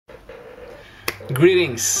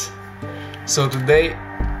Greetings! So today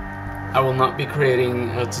I will not be creating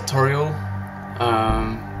a tutorial.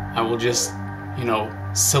 I will just,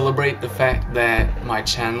 celebrate the fact that my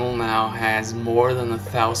channel now has more than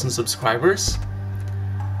 1,000 subscribers,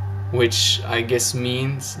 which I guess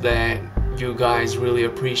means that you guys really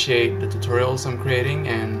appreciate the tutorials I'm creating,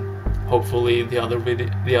 and hopefully the other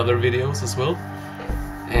videos as well.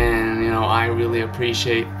 And I really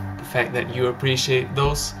appreciate the fact that you appreciate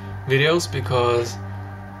those videos, because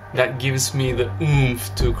that gives me the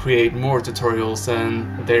oomph to create more tutorials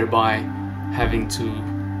and thereby having to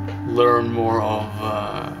learn more of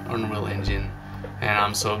Unreal Engine. And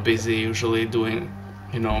I'm so busy usually doing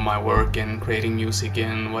my work and creating music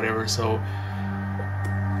and whatever, so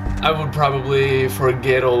I would probably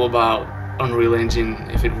forget all about Unreal Engine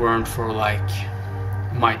if it weren't for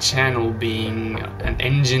my channel being an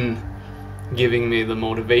engine giving me the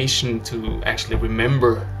motivation to actually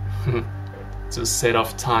remember to set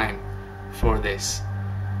off time for this.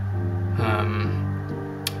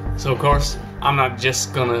 So of course I'm not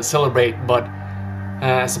just gonna celebrate, but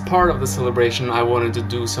as a part of the celebration I wanted to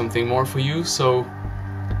do something more for you, so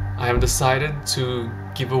I have decided to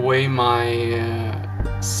give away my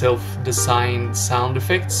self-designed sound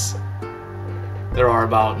effects. There are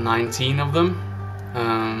about 19 of them,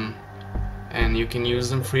 and you can use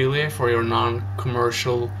them freely for your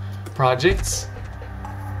non-commercial projects.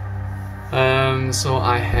 So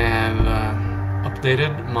I have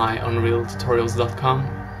updated my unrealtutorials.com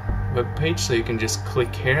webpage, so you can just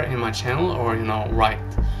click here in my channel, or write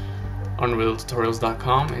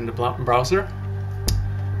unrealtutorials.com in the browser,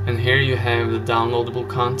 and here you have the downloadable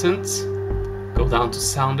content. Go down to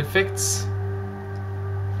sound effects,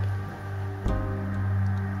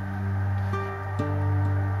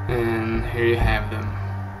 and here you have them,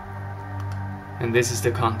 and this is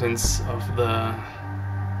the contents of the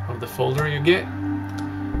folder you get,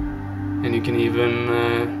 and you can even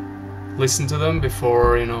listen to them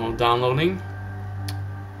before downloading,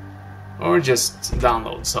 or just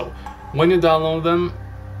download. So when you download them,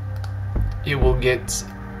 you will get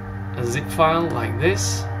a zip file like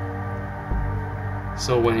this.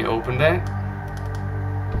 So when you open that,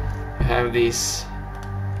 you have these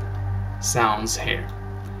sounds here,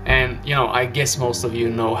 and I guess most of you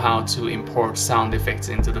know how to import sound effects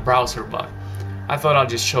into the browser, but I thought I'll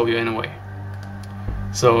just show you anyway.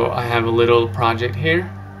 So I have a little project here,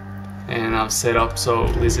 and I've set up so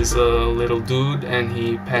this is a little dude, and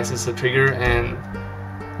he passes a trigger and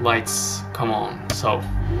lights come on. So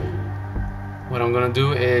what I'm gonna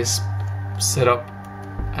do is set up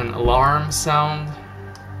an alarm sound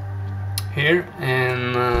here,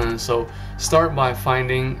 and so start by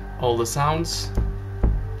finding all the sounds.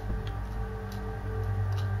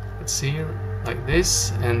 Let's see here, like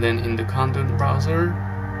this, and then in the content browser,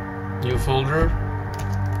 new folder,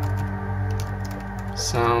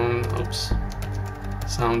 sound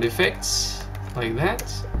effects, like that.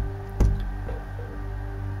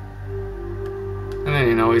 And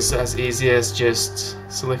then it's as easy as just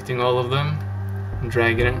selecting all of them and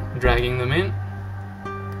dragging them in.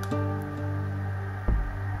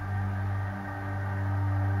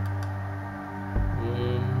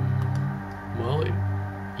 Well, it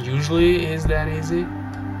usually is that easy.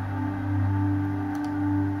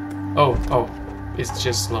 Oh, it's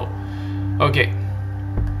just slow. Okay.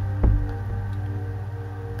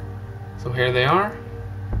 So here they are.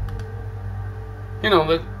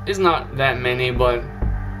 It's not that many, but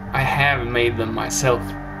I have made them myself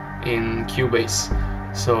in Cubase,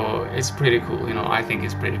 so it's pretty cool. I think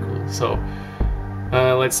it's pretty cool. So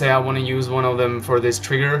let's say I want to use one of them for this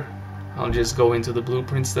trigger. I'll just go into the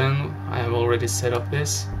blueprints then. I have already set up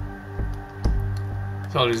this,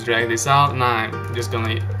 so I'll just drag this out, and I'm just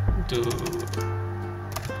gonna do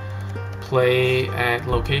play at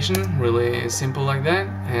location, really simple like that,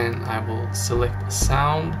 and I will select a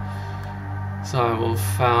sound. So I will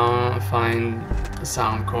find a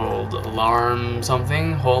sound called alarm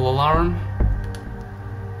something, hall alarm,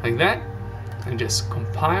 like that, and just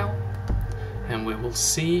compile, and we will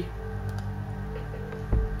see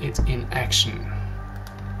it in action.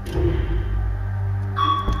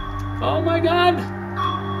 Oh my god!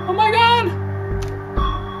 Oh my god!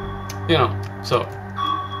 So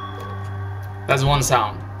that's one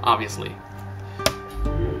sound, obviously.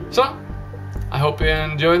 So I hope you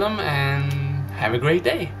enjoy them, and have a great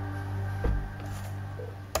day.